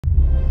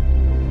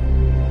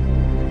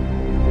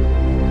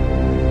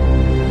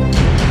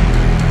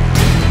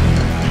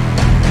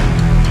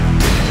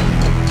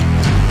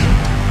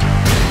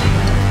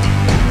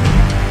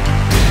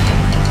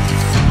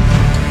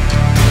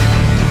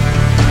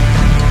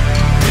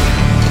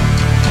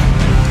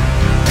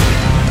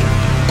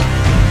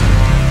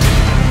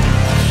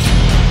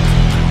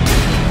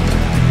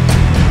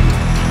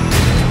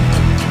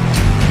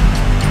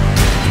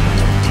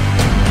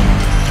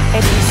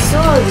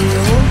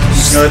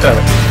No, otra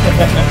vez.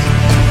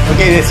 Ok,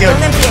 18.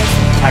 ¿Dónde empiezo?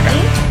 Acá. ¿Aquí?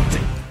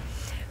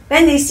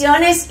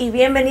 Bendiciones y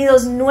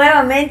bienvenidos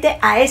nuevamente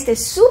a este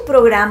su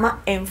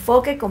programa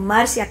Enfoque con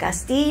Marcia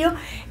Castillo.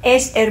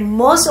 Es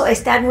hermoso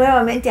estar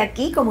nuevamente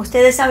aquí. Como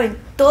ustedes saben,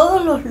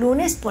 todos los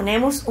lunes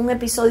ponemos un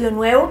episodio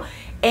nuevo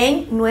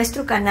en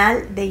nuestro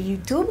canal de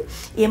YouTube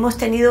y hemos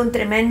tenido un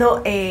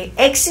tremendo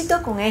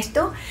éxito con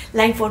esto.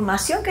 La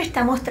información que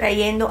estamos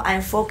trayendo a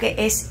Enfoque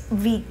es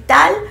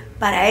vital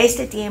para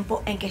este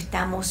tiempo en que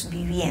estamos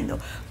viviendo.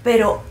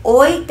 Pero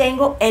hoy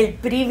tengo el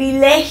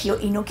privilegio,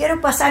 y no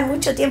quiero pasar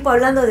mucho tiempo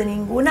hablando de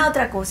ninguna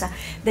otra cosa,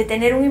 de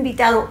tener un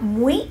invitado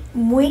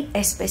muy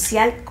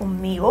especial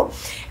conmigo.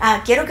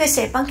 Quiero que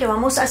sepan que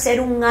vamos a hacer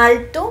un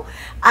alto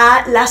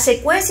a la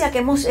secuencia que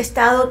hemos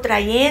estado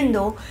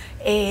trayendo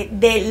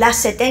de las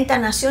 70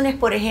 naciones,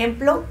 por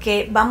ejemplo,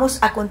 que vamos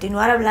a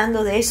continuar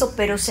hablando de eso,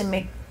 pero se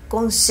me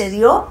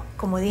concedió,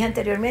 como dije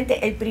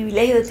anteriormente, el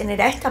privilegio de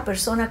tener a esta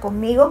persona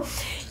conmigo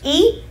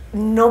y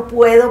no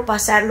puedo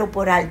pasarlo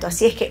por alto.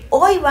 Así es que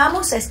hoy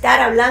vamos a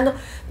estar hablando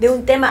de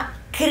un tema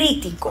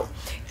crítico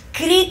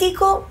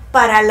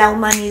para la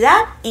humanidad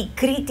y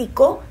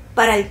crítico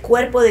para el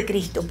cuerpo de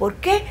Cristo. ¿Por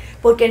qué?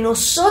 Porque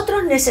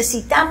nosotros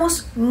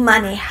necesitamos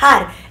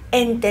manejar,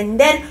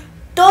 entender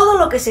todo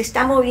lo que se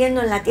está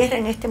moviendo en la tierra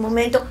en este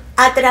momento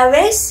a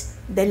través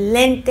del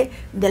lente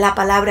de la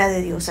palabra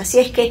de Dios. Así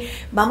es que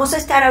vamos a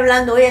estar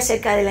hablando hoy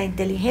acerca de la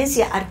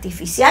inteligencia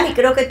artificial y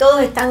creo que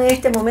todos están en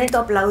este momento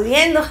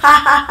aplaudiendo.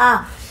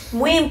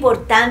 Muy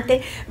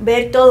importante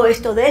ver todo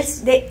esto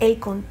desde el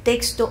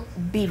contexto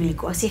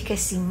bíblico. Así es que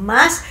sin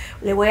más,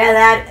 le voy a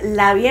dar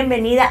la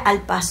bienvenida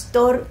al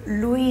pastor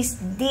Luis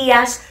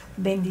Díaz.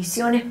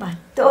 Bendiciones,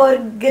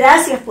 pastor.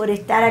 Gracias por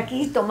estar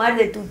aquí, tomar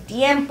de tu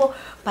tiempo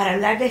para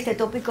hablar de este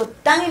tópico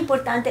tan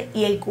importante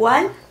y el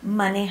cual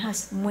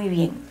manejas muy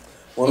bien.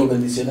 Bueno,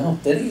 bendiciones a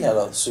usted y a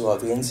su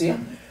audiencia.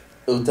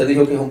 Usted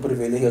dijo que es un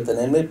privilegio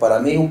tenerme. Para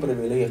mí es un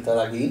privilegio estar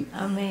aquí.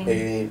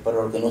 Amén.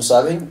 Para los que no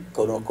saben,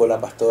 conozco a la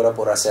pastora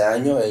por hace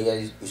años. Ella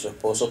y su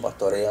esposo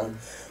pastorean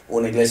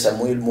una iglesia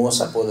muy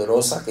hermosa,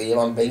 poderosa, que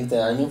llevan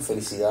 20 años.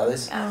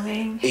 Felicidades.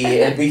 Amén. Y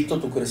he visto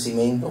tu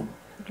crecimiento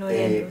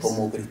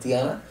como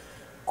cristiana,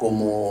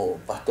 como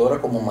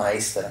pastora, como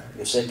maestra.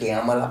 Yo sé que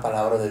ama la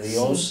palabra de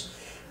Dios. Sí.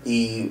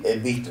 Y he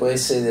visto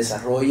ese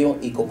desarrollo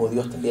y como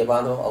Dios te ha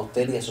llevado a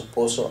usted y a su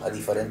esposo a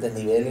diferentes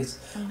niveles,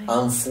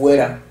 aún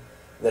fuera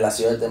de la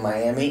ciudad de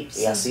Miami,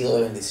 sí. Y ha sido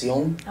de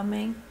bendición.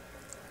 Amén.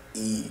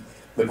 Y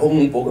me pongo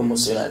un poco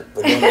emocional,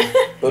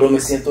 pero me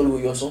siento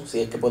orgulloso, si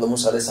es que podemos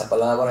usar esa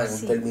palabra en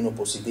un término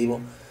positivo,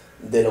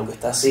 de lo que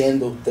está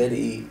haciendo usted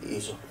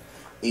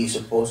y su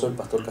esposo, el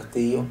pastor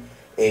Castillo,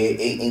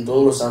 en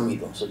todos los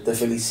ámbitos. Te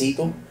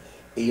felicito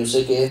y yo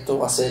sé que esto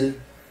va a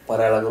ser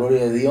para la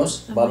gloria de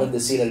Dios. Amén. Va a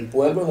bendecir al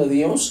pueblo de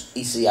Dios.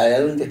 Y si hay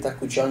alguien que está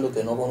escuchando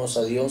que no conoce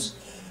a Dios,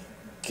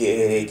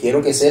 que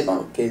quiero que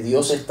sepan que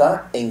Dios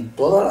está en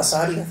todas las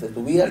áreas de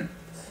tu vida.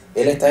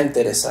 Él está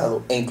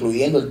interesado,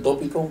 incluyendo el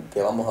tópico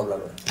que vamos a hablar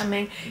hoy.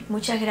 Amén.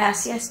 Muchas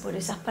gracias por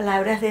esas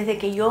palabras. Desde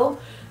que yo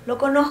lo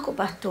conozco,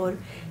 pastor,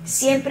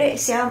 siempre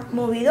se ha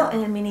movido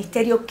en el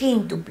ministerio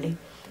quíntuple.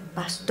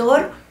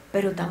 Pastor,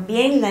 pero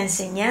también la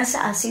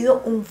enseñanza ha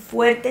sido un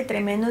fuerte,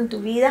 tremendo en tu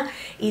vida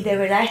y de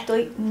verdad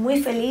estoy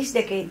muy feliz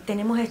de que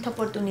tenemos esta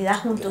oportunidad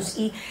juntos.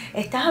 Y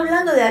estás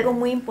hablando de algo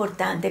muy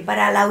importante.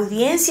 Para la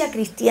audiencia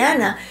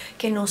cristiana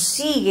que nos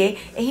sigue,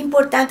 es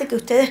importante que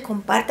ustedes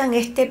compartan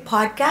este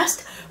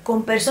podcast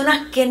con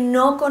personas que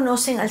no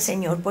conocen al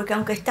Señor, porque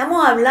aunque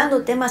estamos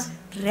hablando temas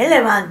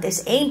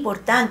relevantes e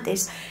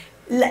importantes,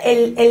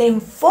 el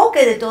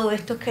enfoque de todo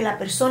esto es que la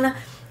persona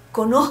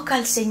conozca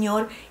al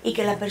Señor y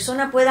que la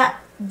persona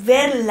pueda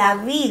ver la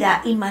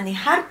vida y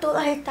manejar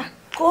todas estas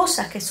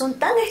cosas que son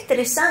tan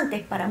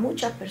estresantes para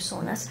muchas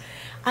personas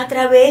a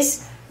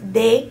través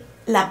de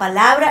la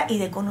palabra y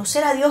de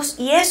conocer a Dios,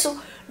 y eso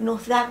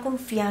nos da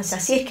confianza.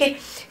 Así es que,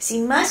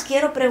 sin más,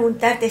 quiero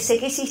preguntarte, sé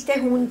que hiciste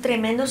un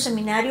tremendo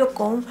seminario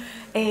con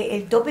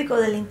el tópico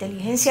de la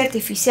inteligencia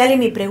artificial y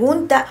mi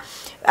pregunta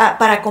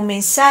para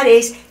comenzar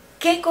es,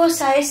 ¿qué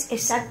cosa es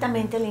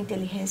exactamente la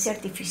inteligencia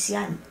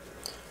artificial?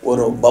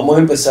 Bueno, vamos a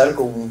empezar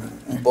con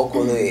un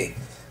poco de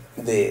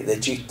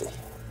chiste.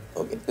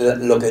 Okay.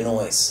 Lo que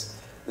no es.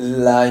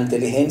 La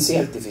inteligencia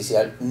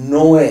artificial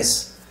no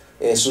es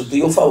su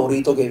tío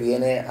favorito que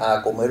viene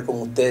a comer con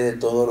ustedes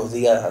todos los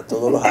días, a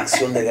todos los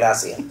acción de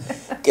gracia,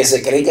 que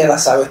se cree que la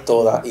sabes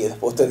toda y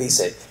después te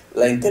dice,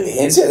 la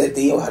inteligencia de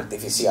tío es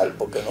artificial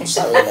porque no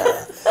sabe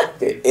nada.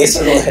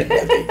 Eso no es.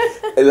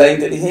 La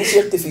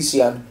inteligencia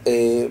artificial,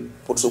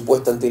 por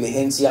supuesto,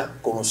 inteligencia,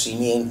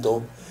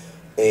 conocimiento,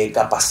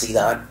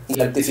 capacidad, y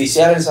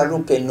artificial es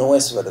algo que no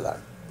es verdad.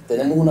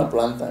 Tenemos una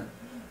planta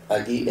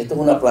aquí, esta es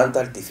una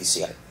planta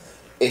artificial,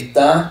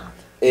 está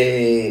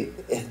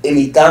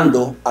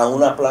imitando a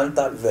una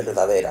planta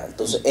verdadera.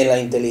 Entonces, en la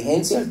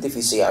inteligencia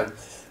artificial,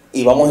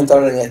 y vamos a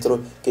entrar en esto,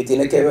 que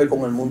tiene que ver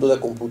con el mundo de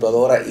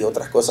computadora y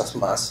otras cosas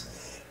más,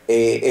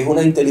 es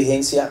una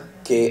inteligencia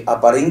que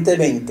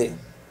aparentemente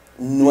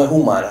no es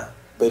humana,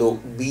 pero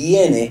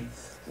viene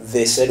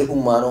de seres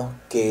humanos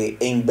que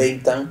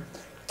inventan,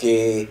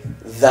 que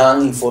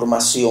dan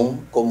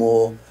información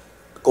como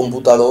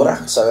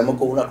computadora. Sabemos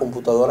que una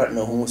computadora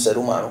no es un ser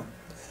humano,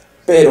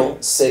 pero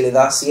se le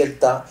da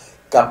cierta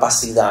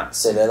capacidad,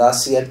 se le da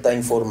cierta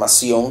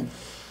información,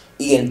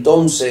 y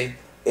entonces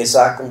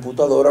esa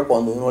computadora,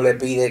 cuando uno le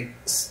pide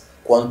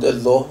cuánto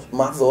es 2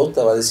 más 2,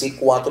 te va a decir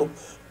 4,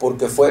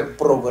 porque fue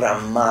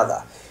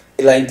programada.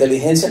 La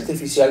inteligencia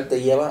artificial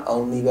te lleva a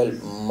un nivel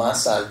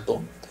más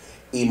alto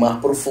y más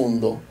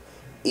profundo,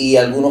 y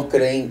algunos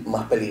creen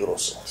más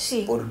peligroso,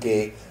 sí,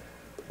 porque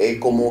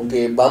como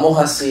que vamos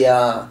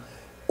hacia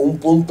un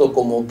punto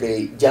como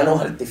que ya no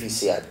es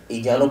artificial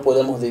y ya no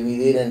podemos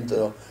dividir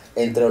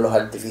entre los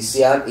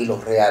artificial y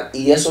los real,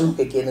 y eso es lo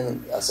que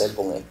quieren hacer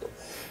con esto.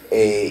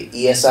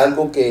 Y es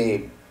algo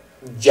que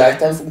ya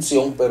está en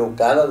función, pero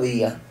cada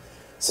día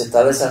se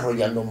está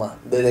desarrollando más.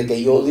 Desde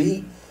que yo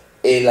di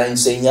la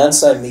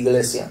enseñanza en mi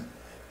iglesia,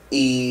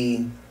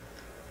 y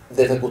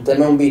desde que usted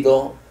me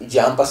invitó,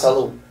 ya han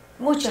pasado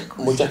muchas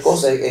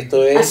cosas.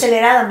 Esto es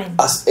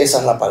aceleradamente. Esa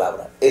es la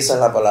palabra, esa es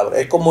la palabra.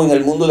 Es como en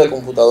el mundo de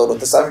computadoras.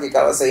 Usted sabe que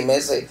cada 6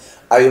 meses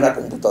hay una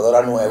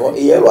computadora nueva,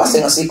 y ellos lo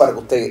hacen así para que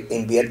usted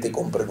invierte y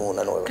compre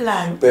una nueva.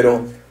 Claro.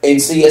 Pero en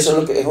sí eso es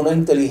lo que es una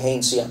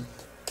inteligencia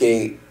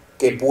que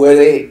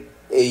puede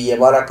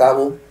llevar a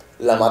cabo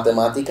la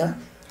matemática,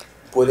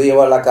 puede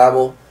llevar a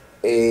cabo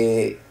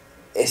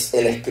es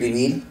el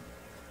escribir,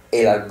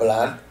 el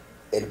hablar,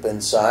 el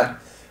pensar,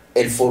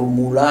 el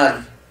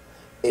formular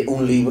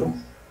un libro.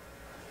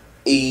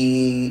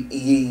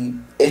 Y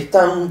es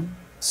tan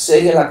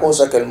seria la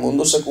cosa que el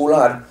mundo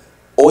secular,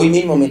 hoy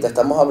mismo mientras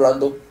estamos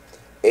hablando,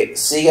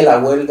 sigue la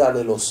huelga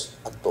de los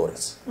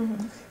actores. Uh-huh.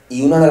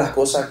 Y una de las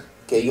cosas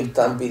que ellos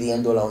están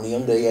pidiendo, la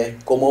unión de ellas,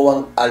 es cómo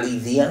van a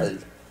lidiar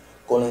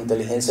con la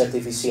inteligencia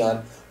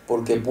artificial,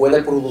 porque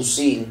puede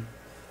producir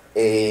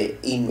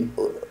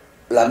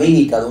la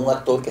mímica de un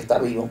actor que está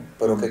vivo,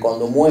 pero que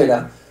cuando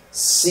muera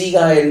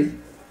siga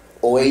él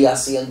o ella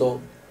haciendo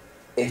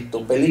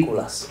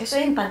películas. Eso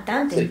es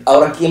impactante.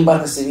 Ahora, ¿quién va a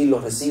recibir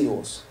los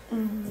residuos?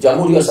 Uh-huh. Ya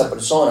murió esa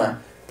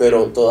persona,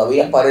 pero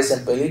todavía aparece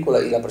en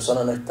películas y la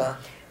persona no está.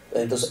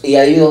 Entonces, y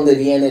ahí es donde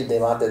viene el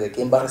debate de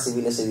quién va a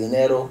recibir ese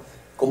dinero,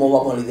 cómo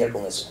vamos a lidiar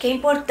con eso. Qué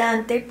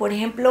importante, por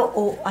ejemplo,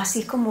 o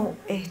así como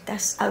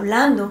estás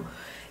hablando,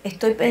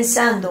 estoy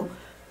pensando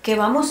que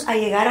vamos a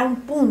llegar a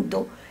un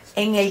punto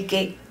en el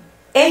que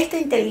esta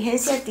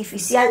inteligencia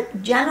artificial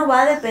ya no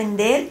va a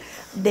depender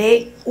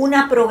de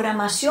una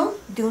programación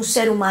de un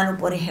ser humano,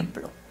 por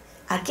ejemplo.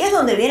 Aquí es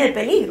donde viene el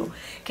peligro,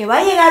 que va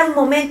a llegar un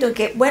momento en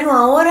que, bueno,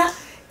 ahora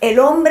el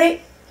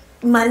hombre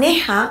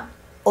maneja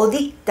o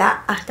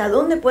dicta hasta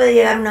dónde puede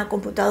llegar una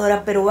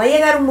computadora, pero va a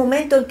llegar un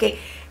momento en que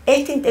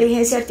esta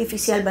inteligencia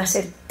artificial va a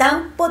ser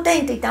tan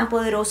potente y tan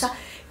poderosa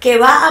que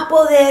va a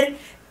poder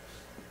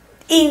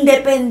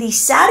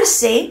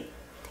independizarse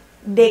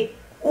de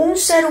un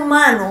ser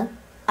humano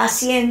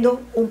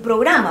haciendo un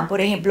programa.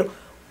 Por ejemplo,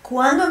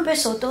 ¿cuándo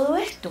empezó todo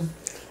esto?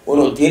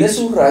 Bueno, tiene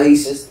sus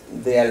raíces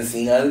de al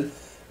final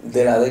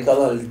de la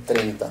década del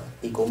 30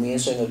 y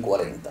comienzo en el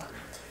 40.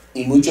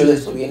 Y mucho de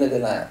esto viene de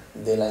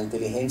la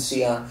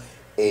inteligencia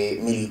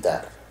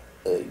militar.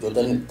 Yo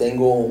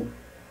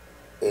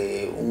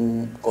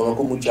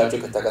conozco un muchacho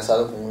que está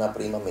casado con una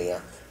prima mía,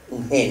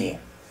 un genio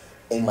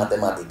en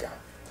matemática.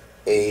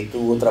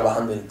 Estuvo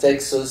trabajando en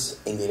Texas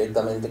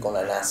indirectamente con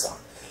la NASA.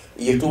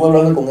 Y yo estuve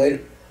hablando con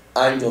él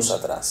años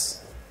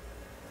atrás,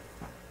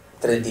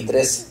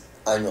 33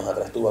 años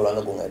atrás estuve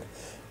hablando con él.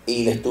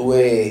 Y le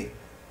estuve,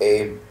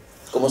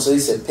 ¿cómo se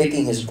dice?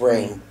 Picking his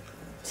brain.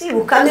 Sí,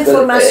 buscando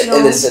información.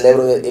 En el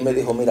cerebro. Y me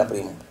dijo, mira,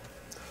 primo,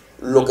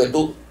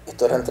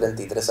 esto eran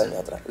 33 años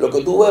atrás, lo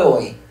que tú ves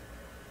hoy,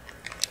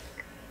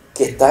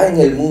 que está en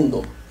el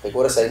mundo,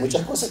 recuerda, hay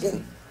muchas cosas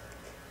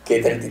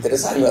que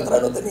 33 años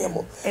atrás no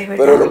teníamos.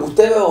 Pero lo que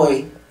usted ve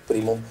hoy,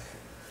 primo,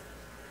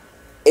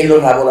 en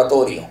los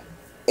laboratorios,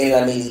 en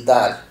la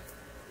militar,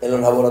 en los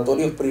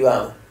laboratorios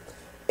privados,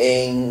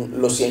 en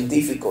los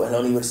científicos, en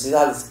las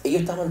universidades,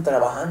 ellos estaban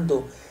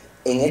trabajando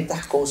en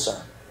estas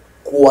cosas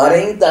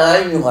 40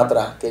 años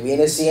atrás, que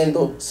viene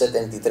siendo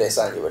 73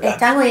 años, ¿verdad?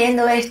 Están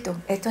oyendo esto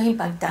es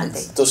impactante.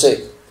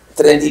 Entonces,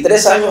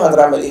 33 años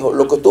atrás me dijo,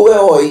 lo que tú ves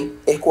hoy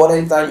es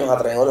 40 años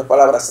atrás, en otras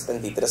palabras,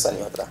 73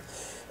 años atrás.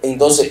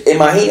 Entonces,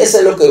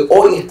 imagínense lo que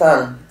hoy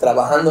están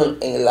trabajando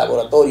en el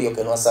laboratorio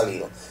que no ha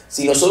salido.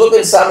 Si nosotros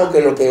pensamos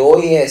que lo que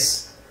hoy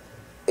es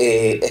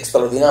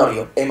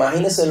extraordinario,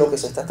 imagínense lo que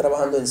se está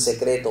trabajando en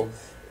secreto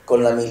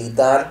con la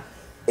militar,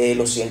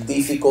 los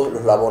científicos,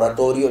 los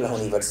laboratorios, las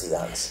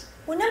universidades.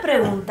 Una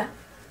pregunta,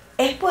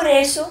 ¿es por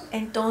eso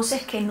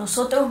entonces que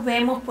nosotros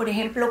vemos, por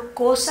ejemplo,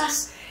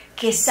 cosas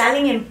que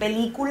salen en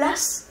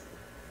películas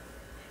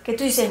que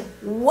tú dices,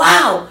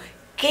 wow,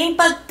 qué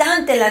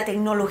impactante la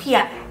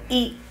tecnología,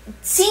 y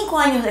 5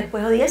 años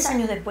después o 10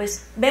 años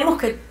después vemos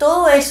que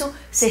todo eso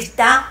se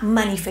está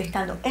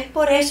manifestando? Es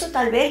por eso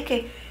tal vez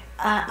que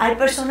hay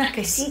personas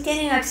que sí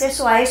tienen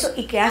acceso a eso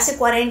y que hace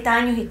 40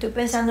 años, y estoy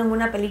pensando en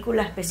una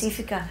película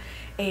específica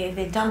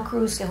de Tom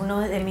Cruise, que es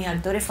uno de mis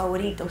actores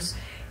favoritos,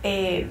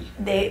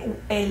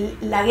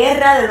 la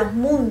guerra de los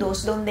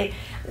mundos, donde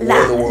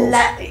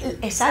la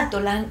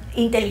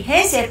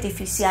inteligencia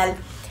artificial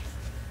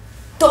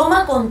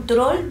toma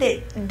control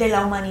de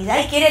la humanidad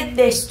y quiere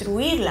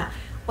destruirla.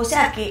 O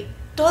sea que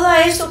todo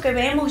eso que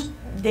vemos,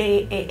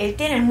 él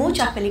tiene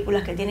muchas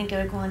películas que tienen que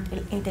ver con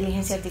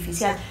inteligencia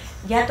artificial.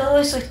 Ya todo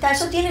eso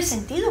eso tiene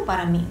sentido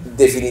para mí.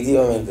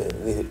 Definitivamente,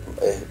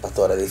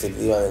 pastora,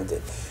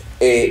 definitivamente.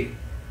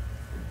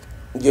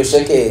 Yo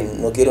sé que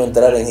no quiero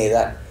entrar en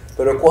edad,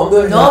 pero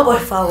 ¿cuándo es? No, por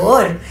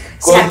favor,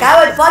 se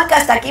acaba el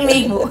podcast aquí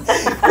mismo.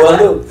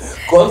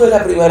 ¿Cuándo es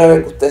la primera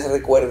vez que usted se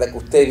recuerda que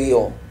usted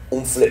vio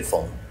un flip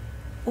phone?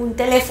 Un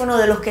teléfono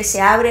de los que se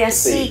abre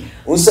así. Sí,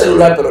 un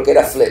celular pero que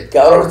era flip, que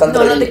ahora lo están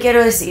trayendo. No te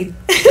quiero decir.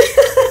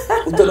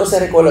 ¿Usted no se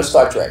recuerda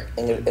Star Trek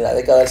en la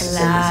década de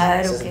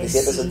 67, que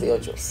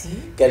 68?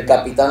 Sí. Que el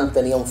capitán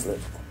tenía un flip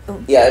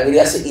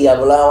y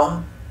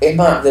hablaba, es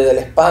más, desde el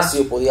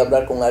espacio podía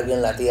hablar con alguien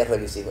en la Tierra y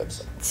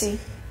viceversa. Sí.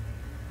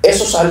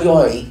 Eso salió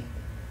ahí.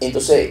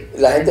 Entonces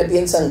la gente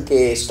piensa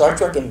que Star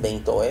Trek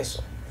inventó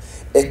eso.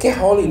 Es que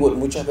Hollywood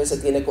muchas veces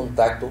tiene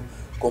contacto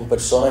con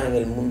personas en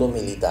el mundo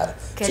militar.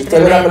 Si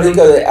usted ve la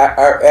película de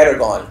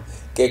Aragon,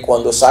 que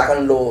cuando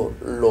sacan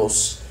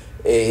los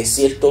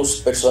ciertas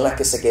personas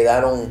que se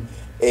quedaron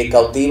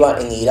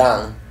cautivas en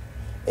Irán,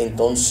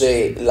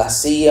 entonces la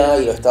CIA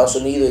y los Estados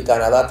Unidos y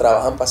Canadá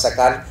trabajan para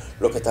sacar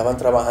los que estaban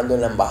trabajando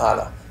en la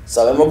embajada.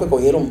 Sabemos que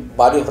cogieron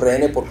varios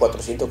rehenes por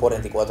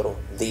 444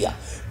 días,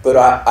 pero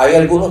hay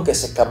algunos que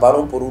se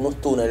escaparon por unos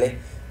túneles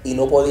y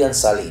no podían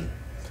salir.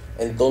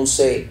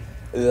 Entonces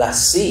la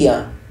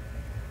CIA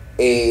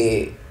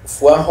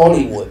fue a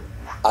Hollywood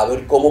a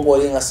ver cómo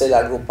podían hacer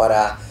algo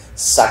para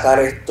sacar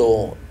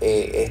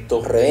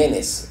estos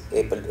rehenes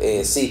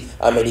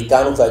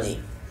americanos de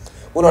allí.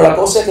 Bueno, la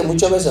cosa es que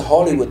muchas veces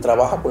Hollywood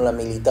trabaja con la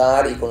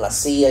militar y con la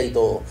CIA y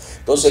todo.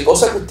 Entonces,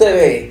 cosas que usted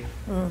ve,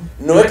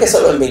 no es que se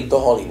lo inventó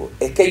Hollywood,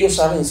 es que ellos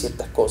saben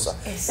ciertas cosas.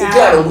 Exacto. Y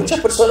claro, muchas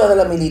personas de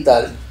la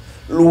militar,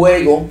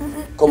 luego,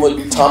 como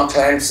Tom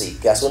Clancy,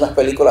 que hace unas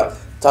películas.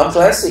 Tom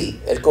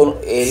Clancy, él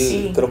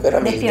sí, creo que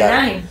era militar.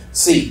 Espionaje.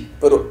 Sí,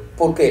 pero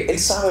porque él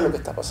sabe lo que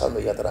está pasando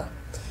allá atrás.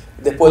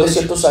 Después de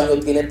ciertos años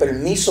tiene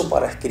permiso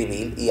para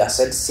escribir y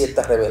hacer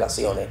ciertas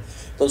revelaciones.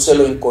 Entonces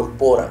lo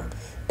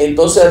incorporan.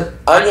 Entonces,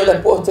 años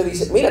después usted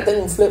dice, mira,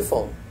 tengo un flip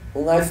phone,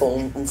 un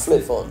iPhone, un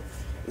flip phone.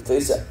 Y usted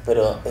dice,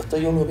 pero esto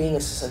yo lo vi en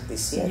el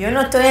 67. Yo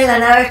no estoy en la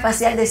nave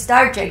espacial de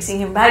Star Trek,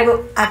 sin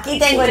embargo, aquí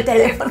tengo el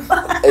teléfono.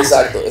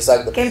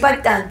 Exacto. Qué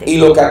impactante. Y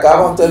lo que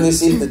acaba usted de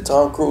decir de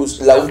Tom Cruise,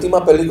 la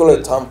última película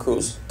de Tom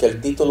Cruise, que el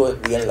título es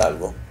bien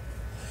largo,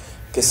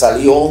 que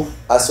salió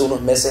hace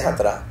unos meses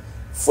atrás,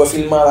 fue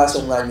filmada hace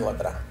un año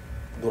atrás,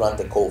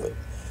 durante COVID.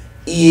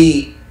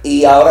 Y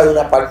ahora hay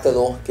una parte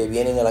 2 que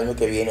viene en el año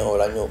que viene o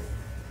el año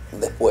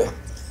después.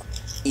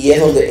 Y es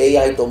donde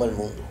AI toma el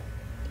mundo.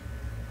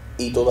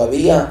 Y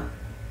todavía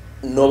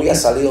no había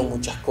salido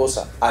muchas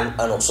cosas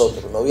a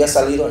nosotros, no había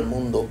salido al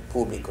mundo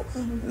público,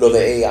 lo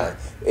de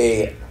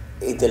AI,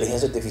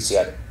 inteligencia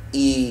artificial.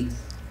 Y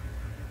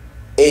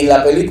en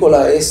la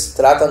película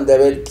tratan de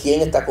ver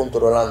quién está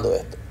controlando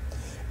esto.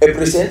 El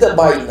presidente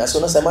Biden hace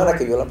una semana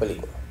que vio la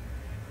película.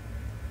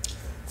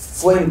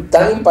 Fue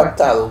tan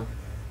impactado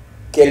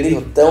que él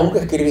dijo, tengo que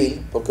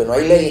escribir, porque no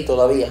hay leyes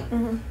todavía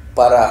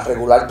para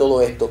regular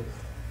todo esto,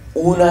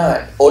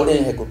 una orden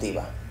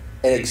ejecutiva.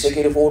 En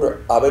Executive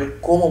Order, a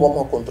ver cómo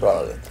vamos a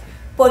controlar esto.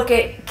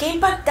 Porque qué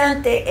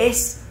impactante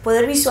es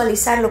poder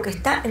visualizar lo que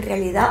está en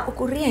realidad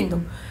ocurriendo.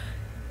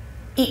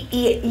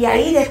 Y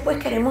ahí después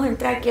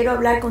quiero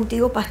hablar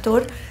contigo,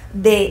 pastor,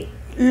 de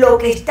lo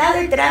que está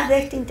detrás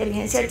de esta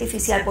inteligencia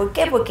artificial. ¿Por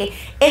qué? Porque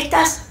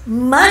estas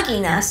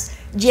máquinas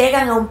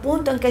llegan a un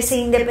punto en que se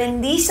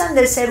independizan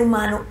del ser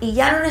humano y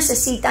ya no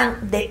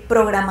necesitan de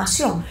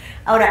programación.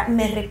 Ahora,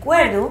 me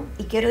recuerdo,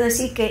 y quiero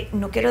decir que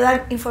no quiero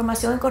dar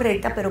información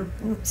incorrecta, pero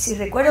si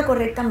recuerdo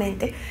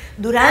correctamente,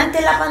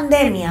 durante la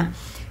pandemia,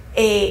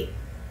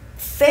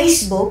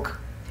 Facebook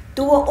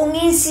tuvo un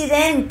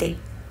incidente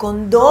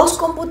con 2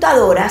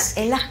 computadoras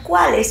en las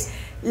cuales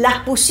las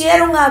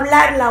pusieron a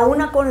hablar la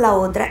una con la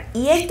otra,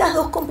 y estas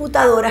 2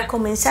 computadoras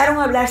comenzaron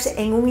a hablarse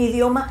en un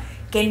idioma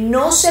que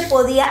no se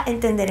podía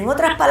entender. En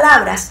otras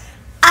palabras,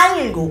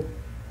 algo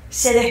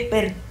se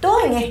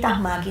despertó en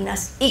estas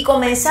máquinas y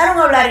comenzaron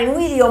a hablar en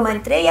un idioma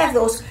entre ellas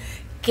 2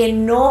 que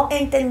no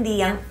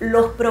entendían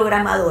los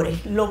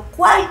programadores, lo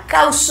cual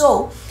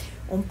causó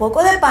un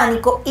poco de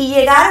pánico y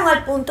llegaron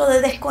al punto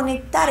de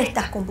desconectar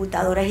estas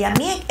computadoras. Y a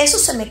mí eso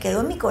se me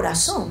quedó en mi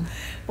corazón,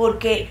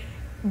 porque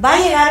va a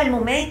llegar el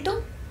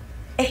momento,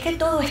 es que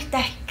todo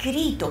está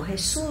escrito,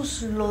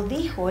 Jesús lo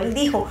dijo, él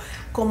dijo,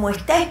 como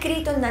está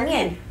escrito en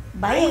Daniel.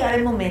 Va a llegar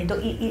el momento,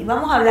 y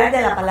vamos a hablar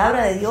de la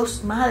palabra de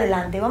Dios más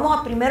adelante. Vamos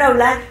a primero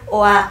hablar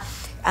o a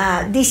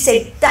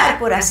disectar,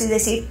 por así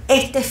decir,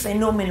 este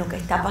fenómeno que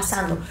está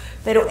pasando.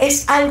 Pero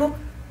es algo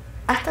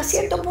hasta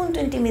cierto punto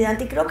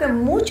intimidante y creo que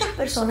muchas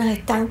personas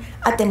están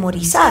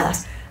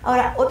atemorizadas.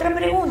 Ahora, otra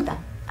pregunta,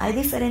 ¿hay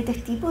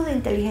diferentes tipos de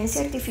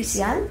inteligencia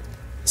artificial?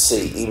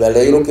 Sí, y me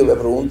alegro que me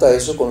pregunta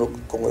eso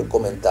con el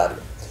comentario.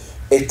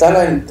 Está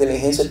la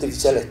inteligencia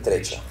artificial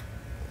estrecha,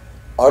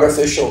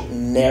 Artificial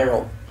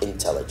Narrow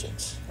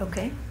Intelligence.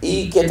 Okay.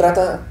 ¿Y qué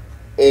trata?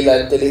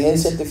 La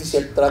inteligencia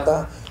artificial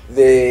trata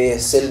de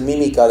ser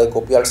mímica, de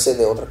copiarse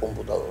de otra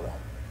computadora.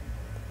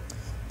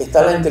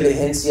 Está la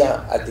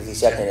inteligencia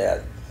artificial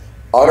general,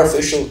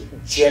 Artificial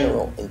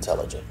General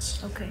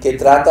Intelligence, Okay. que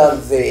trata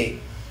de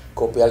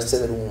copiarse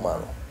del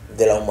humano,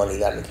 de la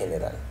humanidad en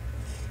general.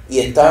 Y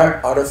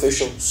está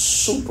Artificial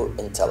Super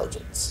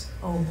Intelligence.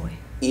 Oh, boy.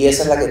 Y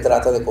esa es la que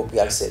trata de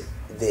copiarse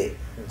de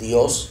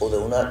Dios o de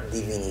una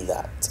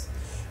divinidad.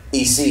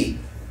 Y sí,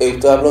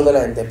 usted habló de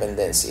la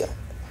independencia.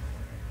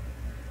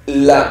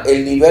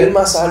 El nivel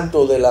más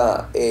alto de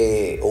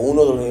o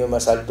uno de los niveles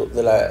más altos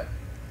de la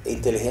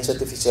inteligencia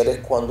artificial es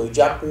cuando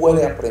ya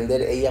puede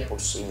aprender ella por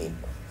sí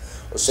misma.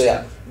 O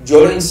sea,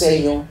 yo le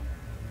enseño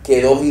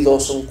que 2 y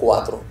 2 son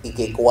 4 y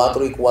que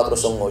 4 y 4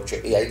 son 8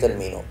 y ahí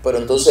termino. Pero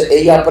entonces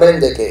ella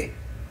aprende que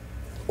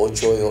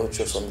 8 y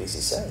 8 son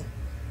 16.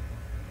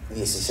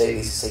 16 y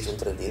 16 son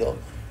 32.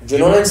 Yo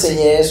no le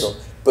enseñé eso,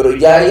 pero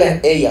ya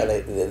ella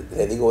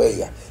le digo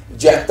ella,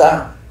 ya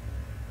está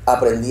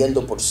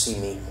aprendiendo por sí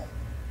mismo.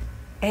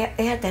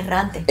 Es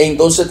aterrante.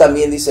 Entonces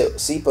también dice,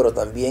 sí, pero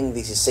también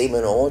 16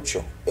 menos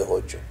 8 es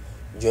 8.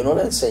 Yo no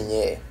le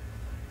enseñé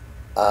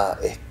a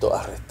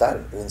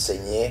restar, le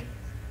enseñé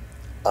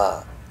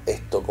a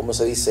 ¿cómo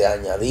se dice? A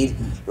añadir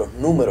los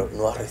números,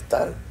 no a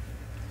restar.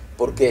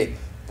 ¿Por qué?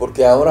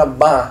 Porque ahora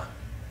va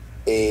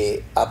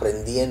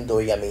aprendiendo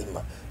ella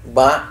misma,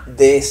 va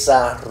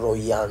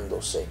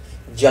desarrollándose,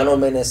 ya no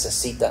me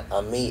necesita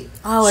a mí.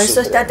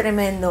 Eso está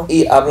tremendo.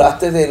 Y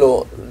hablaste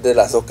de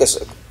las dos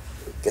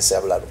que se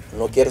hablaron.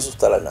 No quiero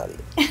asustar a nadie.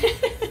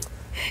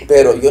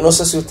 Pero yo no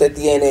sé si usted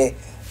tiene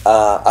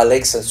a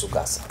Alexa en su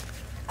casa.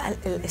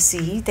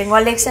 Sí, tengo a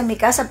Alexa en mi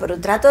casa, pero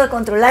trato de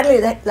controlarla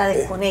y la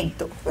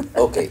desconecto.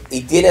 Ok,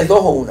 ¿y tienes 2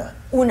 o una?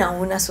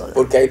 Una sola.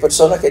 Porque hay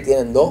personas que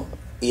tienen 2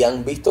 y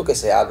han visto que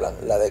se hablan.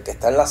 La de que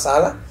está en la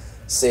sala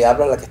se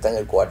habla la que está en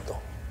el cuarto,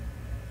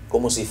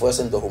 como si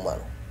fuesen 2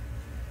 humanos.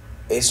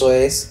 Eso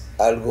es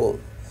algo,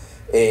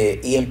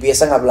 y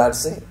empiezan a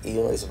hablarse y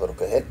uno dice, ¿pero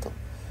qué es esto?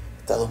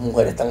 Estas 2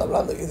 mujeres están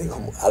hablando. Yo digo,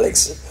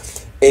 Alexa.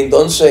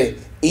 Entonces,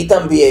 y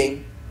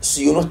también,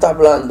 si uno está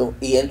hablando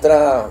y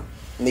entra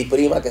mi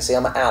prima que se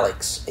llama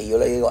Alex, y yo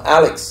le digo,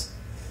 Alex,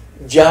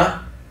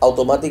 ya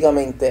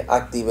automáticamente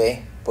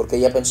activé, porque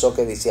ella pensó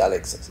que decía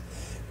Alexa.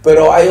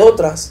 Pero hay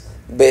otras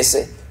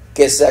veces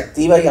que se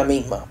activa ella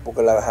misma,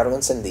 porque la dejaron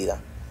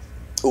encendida.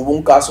 Hubo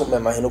un caso, me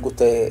imagino que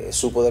usted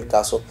supo del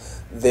caso,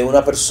 de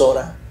una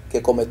persona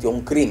que cometió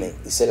un crimen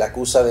y se le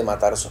acusa de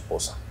matar a su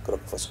esposa. Creo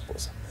que fue su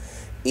esposa.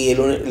 Y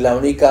el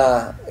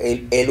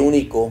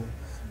único,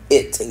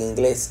 en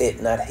inglés,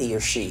 not he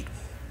or she,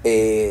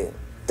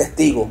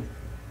 testigo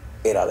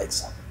era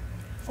Alexa.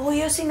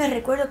 Yo sí me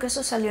recuerdo que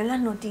eso salió en las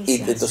noticias.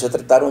 Y entonces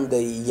trataron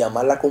de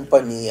llamar a la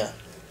compañía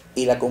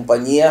y la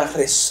compañía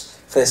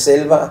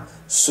reserva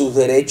sus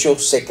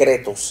derechos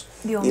secretos.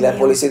 Dios y la mío.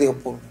 policía dijo,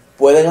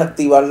 pueden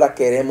activarla,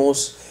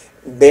 queremos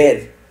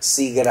ver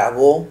si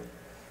grabó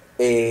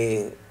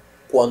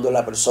cuando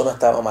la persona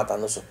estaba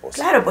matando a su esposa.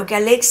 Claro, porque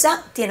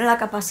Alexa tiene la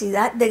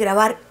capacidad de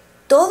grabar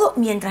todo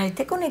mientras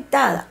esté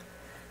conectada.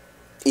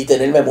 Y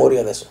tener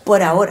memoria de eso.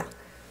 Por ahora.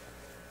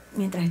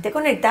 Mientras esté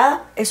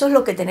conectada, eso es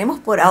lo que tenemos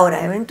por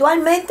ahora.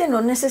 Eventualmente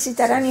no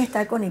necesitará ni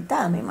estar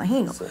conectada, me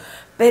imagino. Sí.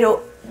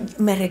 Pero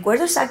me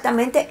recuerdo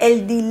exactamente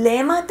el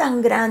dilema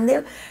tan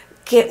grande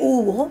que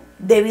hubo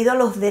debido a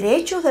los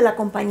derechos de la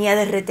compañía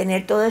de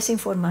retener toda esa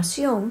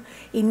información.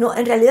 Y no,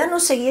 en realidad no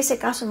seguí ese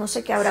caso, no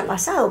sé qué habrá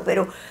pasado,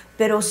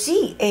 pero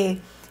sí,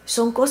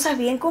 son cosas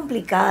bien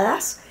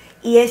complicadas.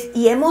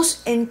 Y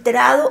hemos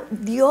entrado,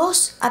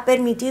 Dios ha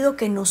permitido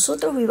que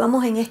nosotros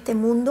vivamos en este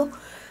mundo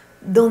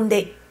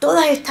donde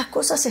todas estas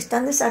cosas se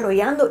están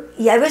desarrollando.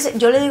 Y a veces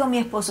yo le digo a mi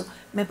esposo,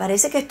 me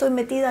parece que estoy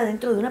metida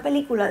dentro de una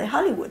película de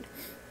Hollywood,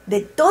 de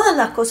todas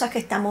las cosas que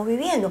estamos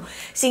viviendo.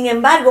 Sin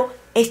embargo,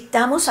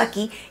 estamos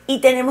aquí y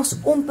tenemos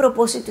un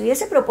propósito, y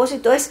ese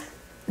propósito es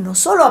no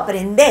solo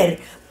aprender,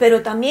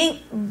 pero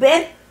también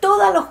ver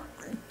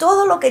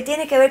todo lo que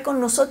tiene que ver con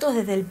nosotros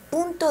desde el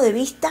punto de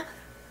vista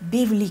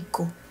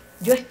bíblico.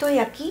 Yo estoy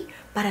aquí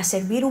para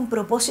servir un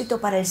propósito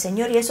para el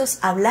Señor, y eso es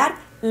hablar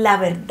la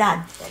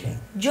verdad. Amén.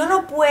 Yo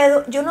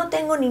no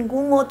tengo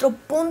ningún otro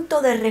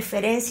punto de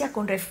referencia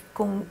con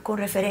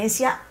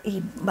referencia,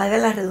 y valga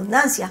la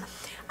redundancia,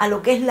 a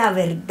lo que es la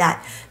verdad.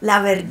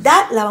 La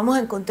verdad la vamos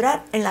a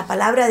encontrar en la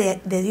palabra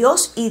de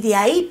Dios, y de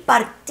ahí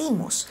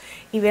partimos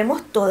y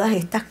vemos todas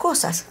estas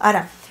cosas.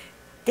 Ahora,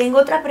 tengo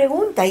otra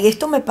pregunta, y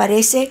esto me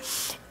parece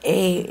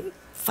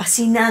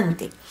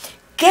fascinante.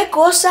 ¿Qué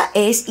cosa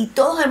es, y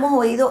todos hemos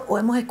oído o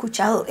hemos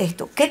escuchado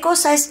esto, qué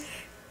cosa es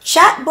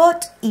chatbot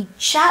y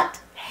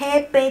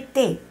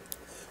ChatGPT?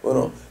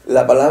 Bueno,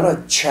 la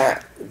palabra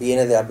chat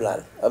viene de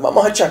hablar.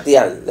 Vamos a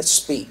chatear, let's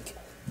speak.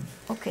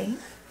 Ok,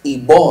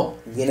 Y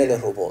bot viene de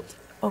robot.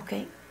 ok.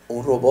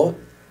 Un robot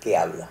que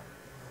habla.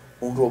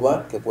 Un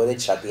robot que puede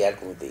chatear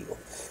contigo.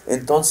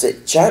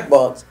 Entonces,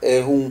 chatbot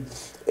es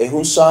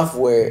un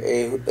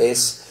software,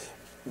 es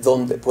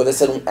donde puede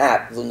ser un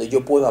app donde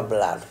yo puedo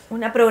hablar.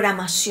 Una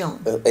programación.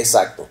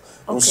 Exacto.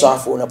 Un Ok.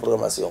 software, una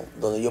programación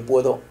donde yo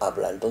puedo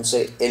hablar.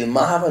 Entonces, el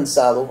más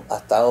avanzado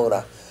hasta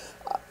ahora,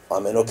 a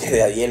menos que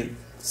de ayer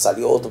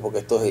salió otro porque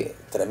esto es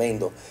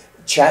tremendo,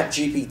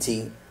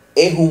 ChatGPT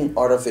es un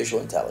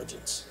artificial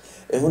intelligence.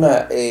 Es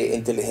una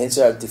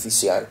inteligencia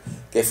artificial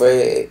que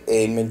fue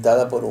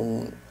inventada por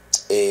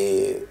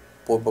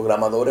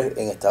programadores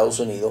en Estados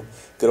Unidos.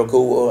 Creo que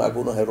hubo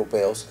algunos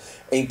europeos.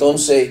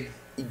 Entonces,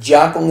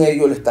 ya con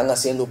ellos le están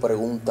haciendo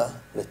preguntas,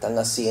 le están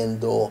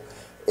haciendo,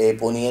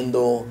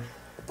 poniendo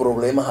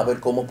problemas a ver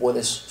cómo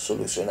puedes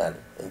solucionar.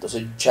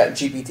 Entonces,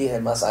 ChatGPT es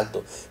el más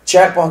alto.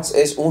 Chatbox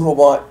es un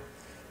robot.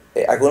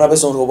 Alguna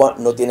vez un robot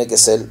no tiene que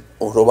ser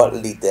un robot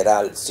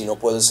literal, sino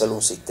puede ser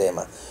un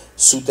sistema.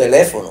 Su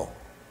teléfono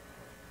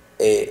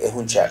es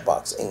un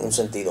chatbox en un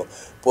sentido.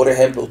 Por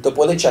ejemplo, usted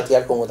puede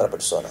chatear con otra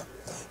persona,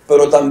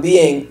 pero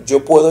también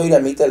yo puedo ir a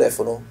mi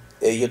teléfono.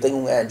 Yo tengo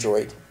un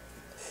Android.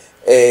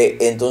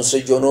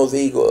 Entonces yo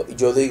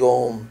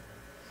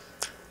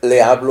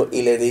le hablo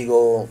y le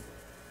digo,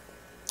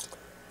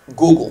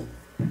 Google,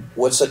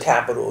 what's the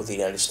capital of the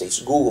United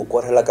States? Google,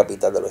 ¿cuál es la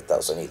capital de los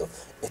Estados Unidos?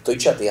 Estoy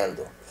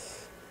chateando.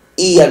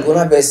 Y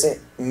algunas veces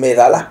me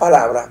da las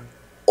palabras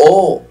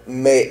o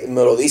me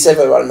lo dice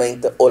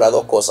verbalmente o las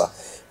dos cosas.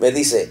 Me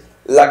dice,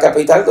 la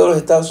capital de los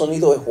Estados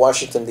Unidos es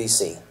Washington,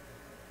 D.C.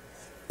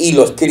 Y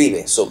lo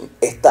escribe.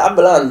 Está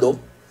hablando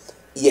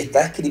y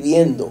está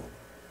escribiendo.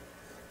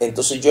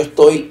 Entonces yo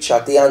estoy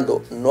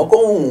chateando, no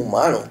con un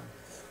humano,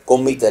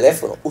 con mi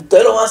teléfono.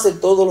 Usted lo hace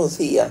todos los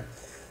días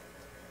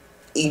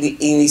y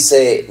ni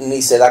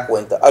se da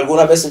cuenta.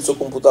 Algunas veces en su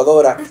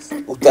computadora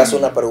usted hace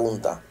una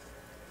pregunta.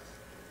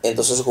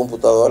 Entonces su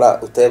computadora,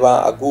 usted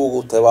va a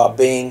Google, usted va a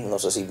Bing, no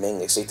sé si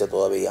Bing existe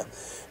todavía.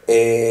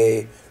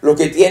 Los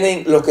que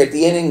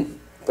tienen,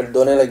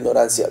 perdonen la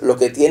ignorancia, los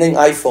que tienen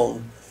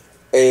iPhone,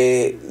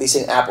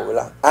 dicen Apple,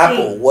 ¿verdad?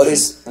 Apple,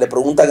 Sí. le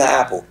preguntan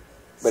a Apple,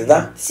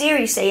 ¿verdad?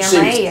 Siri se llama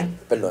Siri, ella.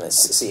 Perdón,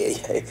 sí,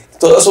 ella.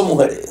 Todas son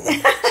mujeres.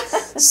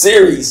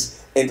 Series.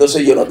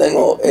 Entonces yo no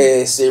tengo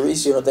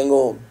Series,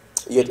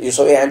 yo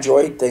soy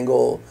Android,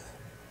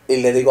 y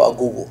le digo a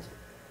Google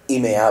y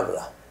me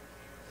habla.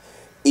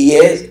 Y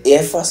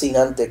es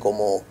fascinante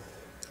como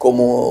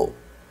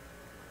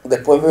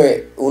después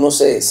uno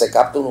se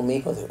capta uno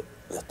mismo.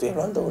 Le estoy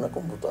hablando de una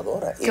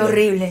computadora. Qué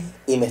horrible.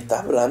 Y me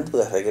está hablando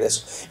de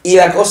regreso. Y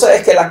la cosa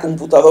es que las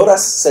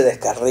computadoras se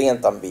descarrían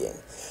también.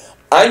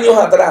 Años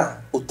atrás,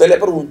 usted le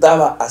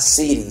preguntaba a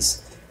Siri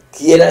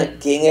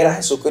quién era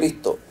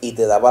Jesucristo y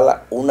te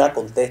daba una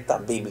contesta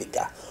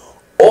bíblica.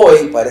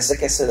 Hoy parece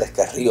que se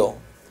descarrió,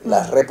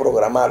 la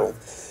reprogramaron.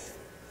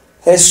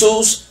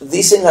 Jesús,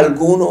 dicen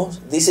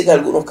algunos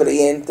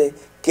creyentes,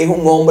 que es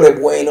un hombre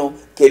bueno,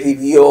 que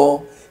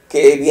vivió,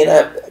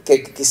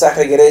 que quizás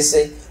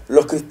regrese.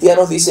 Los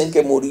cristianos dicen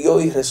que murió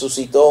y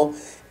resucitó.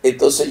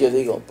 Entonces yo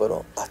digo,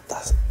 pero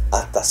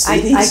hasta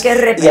Siri hay que y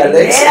reprender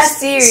Alexa a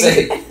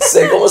Siri.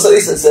 ¿cómo se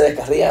dice? Se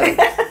descarriaron.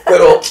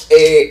 Pero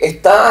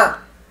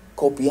está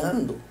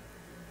copiando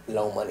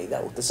la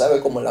humanidad. Usted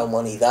sabe cómo la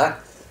humanidad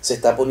se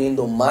está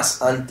poniendo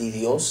más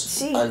anti-Dios,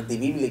 Sí.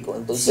 anti-bíblico.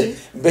 Entonces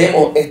Sí.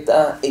 vemos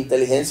esta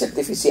inteligencia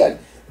artificial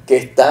que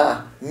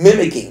está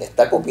mimicking,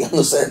 está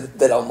copiándose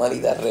de la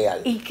humanidad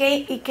real. Y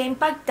qué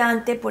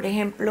impactante, por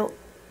ejemplo,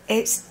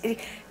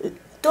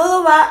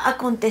 todo va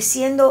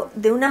aconteciendo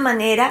de una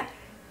manera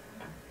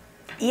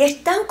y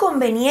es tan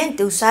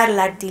conveniente usar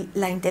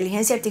la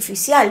inteligencia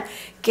artificial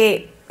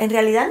que en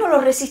realidad no lo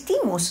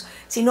resistimos,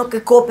 sino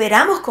que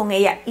cooperamos con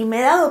ella. Y me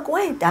he dado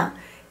cuenta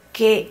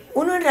que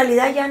uno en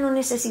realidad ya no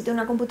necesita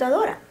una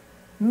computadora.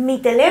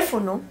 Mi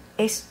teléfono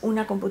es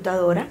una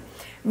computadora.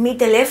 Mi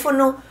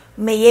teléfono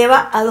me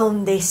lleva a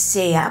donde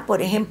sea.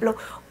 Por ejemplo,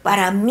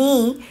 para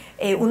mí,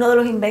 uno de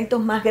los inventos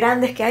más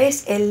grandes que hay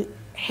es el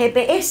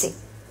GPS.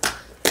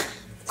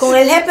 Con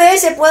el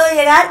GPS puedo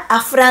llegar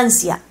a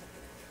Francia.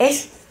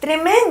 Es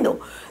tremendo.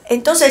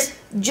 Entonces,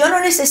 yo no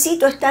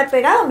necesito estar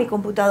pegado a mi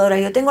computadora.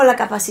 Yo tengo la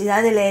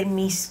capacidad de leer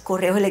mis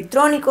correos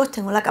electrónicos,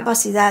 tengo la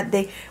capacidad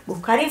de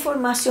buscar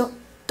información.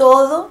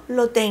 Todo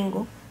lo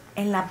tengo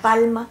en la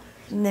palma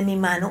de mi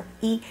mano.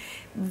 Y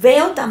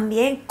veo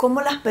también cómo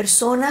las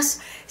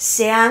personas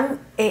se han,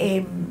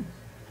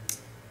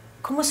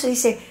 ¿cómo se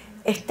dice?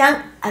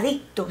 Están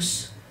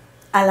adictos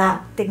a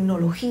la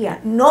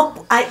tecnología.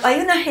 Hay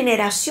una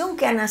generación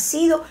que ha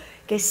nacido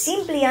que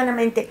simple y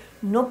llanamente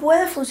no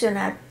puede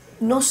funcionar,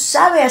 no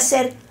sabe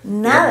hacer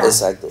nada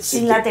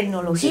sin la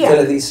tecnología. Si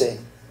usted le dice,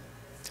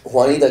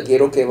 Juanita,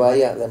 quiero que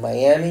vaya de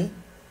Miami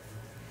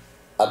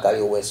a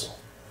Cayo Hueso.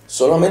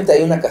 Solamente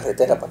hay una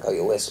carretera para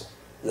Cayo Hueso,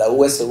 la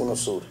US1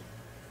 Sur.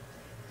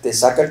 Te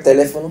saca el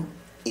teléfono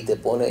y te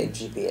pone el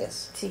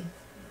GPS. Sí.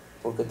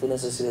 Porque tú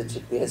necesitas el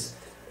GPS.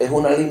 Es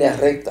una línea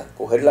recta.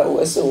 Coger la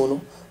US1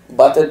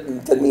 va a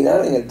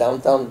terminar en el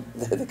downtown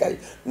de Cayo.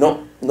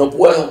 No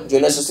puedo. Yo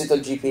necesito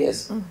el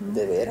GPS.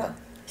 ¿De veras?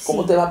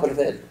 ¿Cómo te va a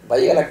perder? ¿Va a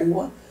llegar a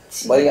Cuba?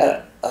 Sí. ¿Va a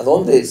llegar a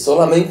dónde?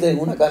 Solamente en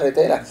una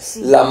carretera.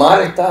 Sí. La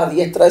mar está a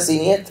diestra y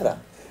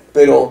siniestra.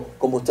 Pero,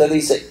 como usted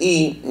dice,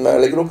 y me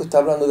alegro que está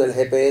hablando del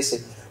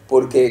GPS,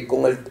 porque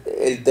con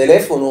el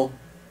teléfono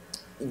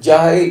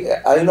ya hay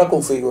una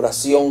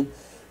configuración,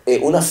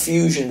 una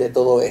fusion de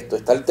todo esto.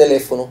 Está el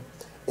teléfono,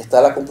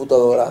 está la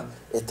computadora,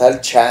 está el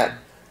chat,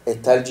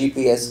 está el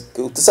GPS.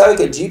 Que usted sabe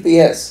que el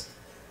GPS,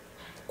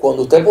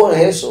 cuando usted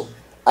pone eso,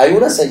 hay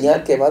una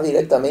señal que va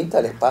directamente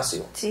al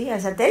espacio. Sí, al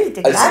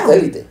satélite, al claro.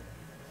 satélite.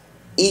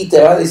 Y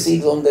te va a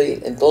decir dónde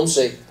ir.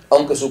 Entonces,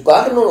 aunque su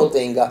carro no lo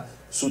tenga,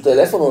 su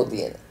teléfono lo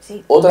tiene.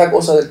 Sí. Otra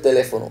cosa del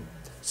teléfono,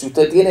 si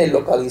usted tiene el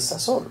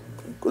localizador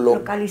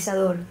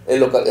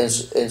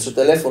en su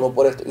teléfono,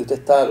 por esto, y usted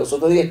está, los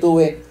otros días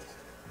estuve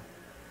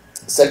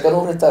cerca de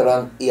un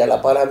restaurante y a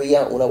la par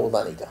había una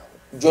botánica.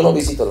 Yo no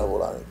visito la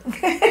botánica.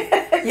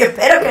 Yo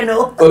espero que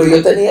no. Pero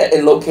yo tenía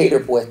el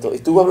locator puesto.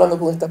 Estuve hablando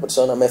con esta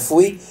persona. Me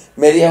fui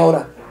media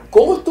hora.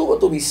 ¿Cómo estuvo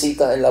tu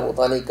visita en la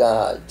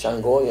botánica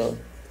Changoyon?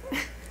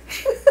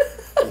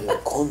 Y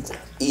yo, contra.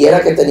 Y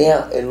era que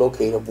tenía el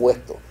locator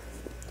puesto.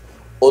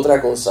 Otra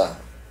cosa.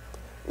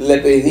 Le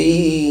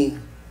pedí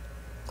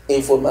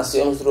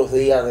información otros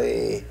días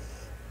de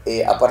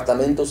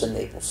apartamentos en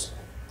Naples.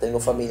 Tengo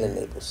familia en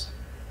Naples.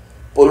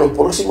 Por los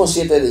próximos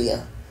 7 días,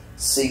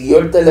 siguió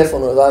el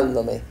teléfono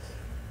dándome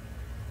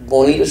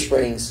Bonita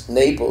Springs,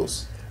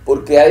 Naples,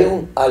 porque hay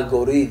un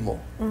algoritmo,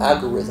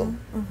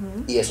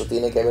 y eso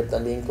tiene que ver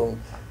también con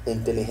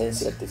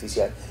inteligencia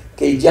artificial,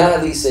 que ya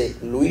dice,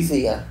 Luis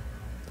Díaz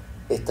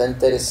está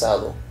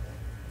interesado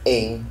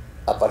en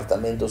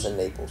apartamentos en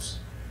Naples.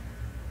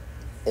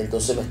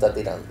 Entonces me está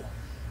tirando.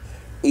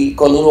 Y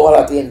cuando uno va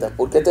a la tienda,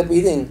 ¿por qué te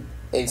piden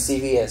en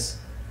CVS?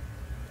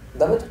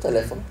 Dame tu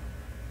teléfono.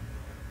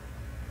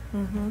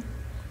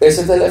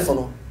 Ese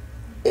teléfono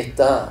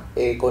está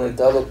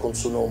conectado con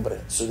su nombre,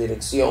 su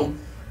dirección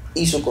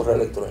y su correo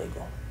electrónico.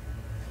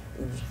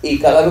 Y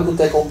cada vez que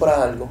usted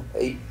compra algo,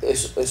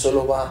 eso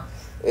lo va,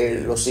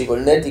 los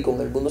cibernéticos,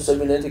 en el mundo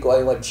cibernético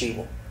hay un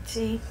archivo.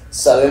 Sí.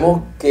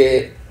 Sabemos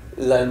que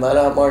la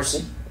hermana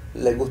Marcia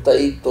le gusta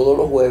ir todos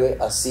los jueves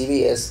a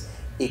CVS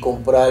y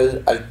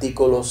comprar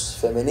artículos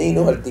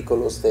femeninos,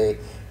 artículos de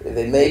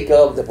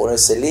make-up, de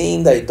ponerse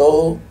linda y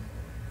todo.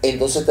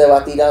 Entonces te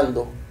va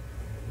tirando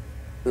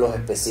los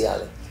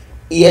especiales.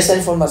 Y esa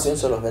información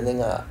se los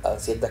venden a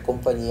ciertas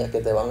compañías que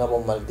te van a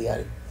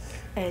bombardear.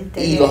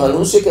 Y los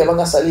anuncios que van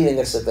a salir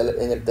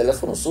en el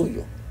teléfono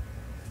suyo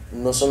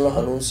no son los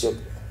anuncios,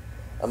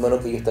 a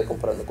menos que yo esté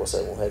comprando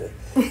cosas de mujeres.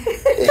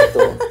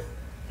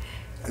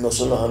 No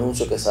son los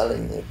anuncios que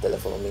salen en el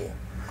teléfono mío.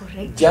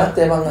 Correcto. Ya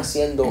te van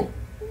haciendo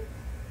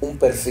un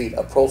perfil,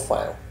 a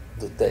profile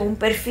de usted. Un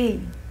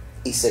perfil.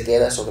 Y se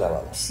queda eso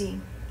grabado. Sí.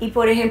 Y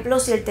por ejemplo,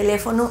 si el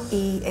teléfono,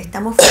 y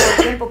estamos fuera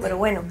de tiempo, pero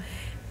bueno,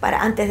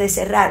 antes de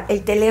cerrar,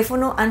 el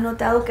teléfono, has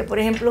notado que, por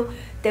ejemplo,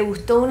 te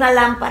gustó una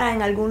lámpara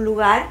en algún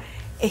lugar,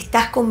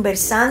 estás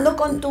conversando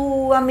con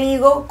tu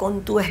amigo,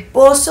 con tu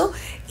esposo,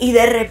 y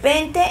de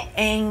repente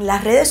en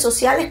las redes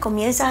sociales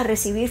comienzas a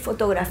recibir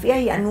fotografías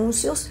y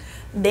anuncios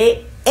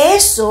de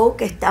eso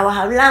que estabas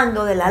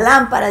hablando, de la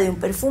lámpara, de un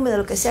perfume, de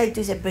lo que sea, y tú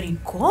dices, pero ¿y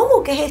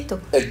cómo? ¿Qué es esto?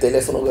 El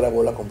teléfono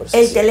grabó la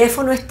conversación. El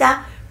teléfono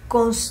está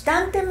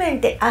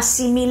constantemente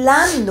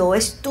asimilando,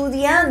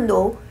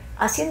 estudiando,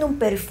 haciendo un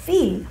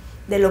perfil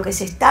de lo que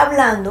se está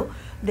hablando,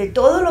 de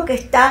todo lo que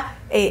está,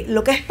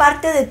 lo que es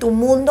parte de tu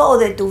mundo o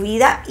de tu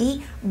vida,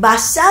 y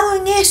basado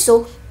en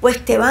eso,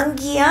 pues te van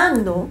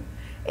guiando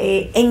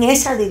en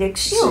esa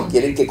dirección. Sí,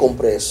 quieren que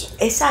compre eso.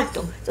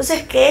 Exacto.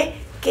 Entonces, qué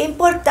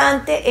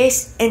importante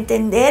es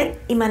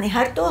entender y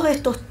manejar todos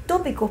estos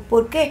tópicos.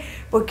 ¿Por qué?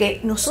 Porque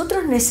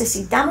nosotros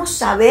necesitamos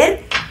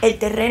saber el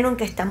terreno en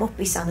que estamos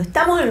pisando.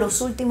 Estamos en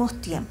los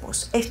últimos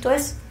tiempos. Esto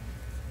es,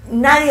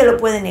 nadie lo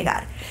puede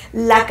negar.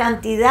 La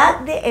cantidad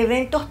de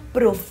eventos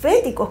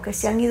proféticos que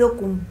se han ido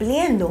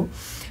cumpliendo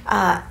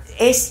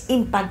es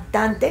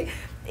impactante.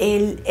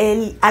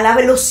 A la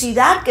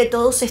velocidad que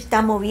todo se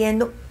está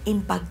moviendo,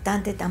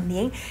 impactante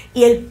también.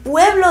 Y el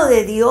pueblo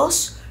de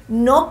Dios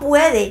no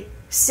puede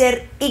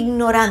ser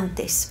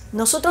ignorantes.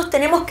 Nosotros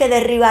tenemos que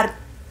derribar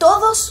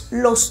todos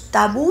los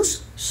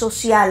tabús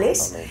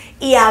sociales. Amén.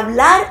 Y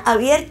hablar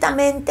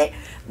abiertamente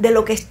de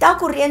lo que está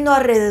ocurriendo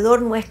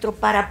alrededor nuestro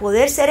para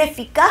poder ser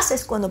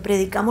eficaces cuando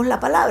predicamos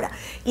la palabra.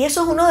 Y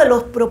eso es uno de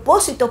los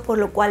propósitos por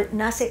lo cual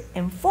nace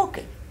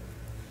Enfoque.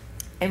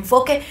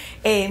 Enfoque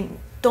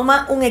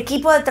toma un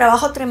equipo de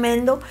trabajo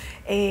tremendo,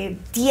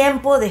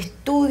 tiempo de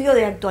estudio,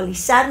 de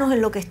actualizarnos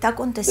en lo que está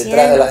aconteciendo.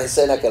 Detrás de las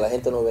escenas que la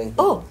gente no ve.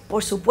 Oh,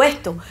 por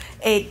supuesto,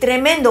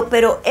 tremendo,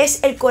 pero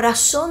es el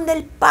corazón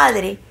del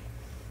Padre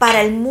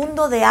para el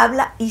mundo de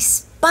habla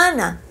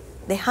hispana,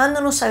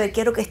 dejándonos saber,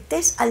 quiero que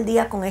estés al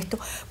día con esto.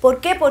 ¿Por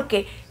qué?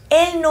 Porque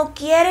Él no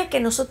quiere que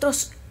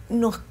nosotros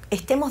nos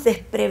estemos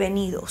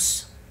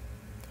desprevenidos.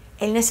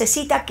 Él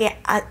necesita que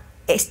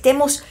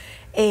estemos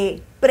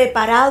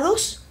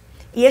preparados.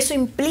 Y eso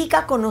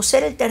implica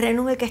conocer el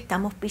terreno en el que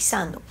estamos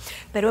pisando.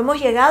 Pero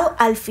hemos llegado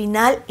al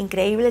final,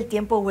 increíble, el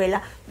tiempo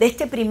vuela, de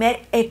este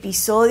primer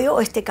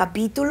episodio, este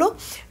capítulo,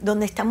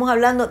 donde estamos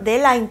hablando de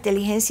la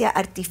inteligencia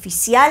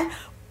artificial,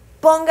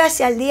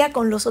 póngase al día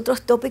con los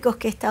otros tópicos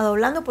que he estado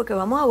hablando, porque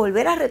vamos a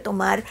volver a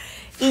retomar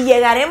y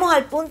llegaremos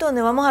al punto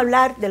donde vamos a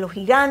hablar de los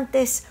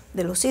gigantes,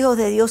 de los hijos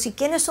de Dios y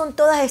quiénes son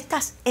todas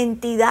estas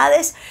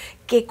entidades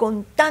que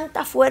con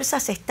tanta fuerza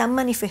se están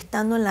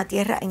manifestando en la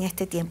tierra en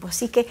este tiempo.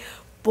 Así que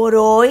por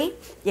hoy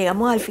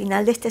llegamos al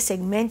final de este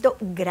segmento.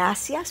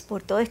 Gracias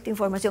por toda esta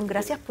información,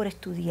 gracias por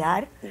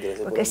estudiar,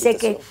 porque sé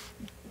que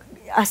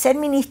hacer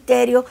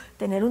ministerio,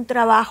 tener un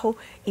trabajo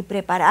y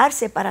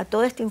prepararse para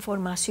toda esta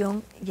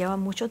información lleva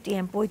mucho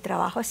tiempo y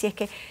trabajo, así es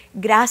que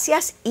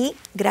gracias y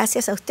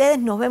gracias a ustedes.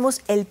 Nos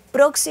vemos el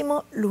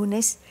próximo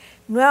lunes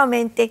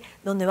nuevamente,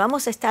 donde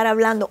vamos a estar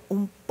hablando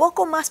un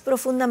poco más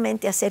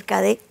profundamente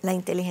acerca de la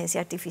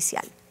inteligencia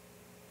artificial.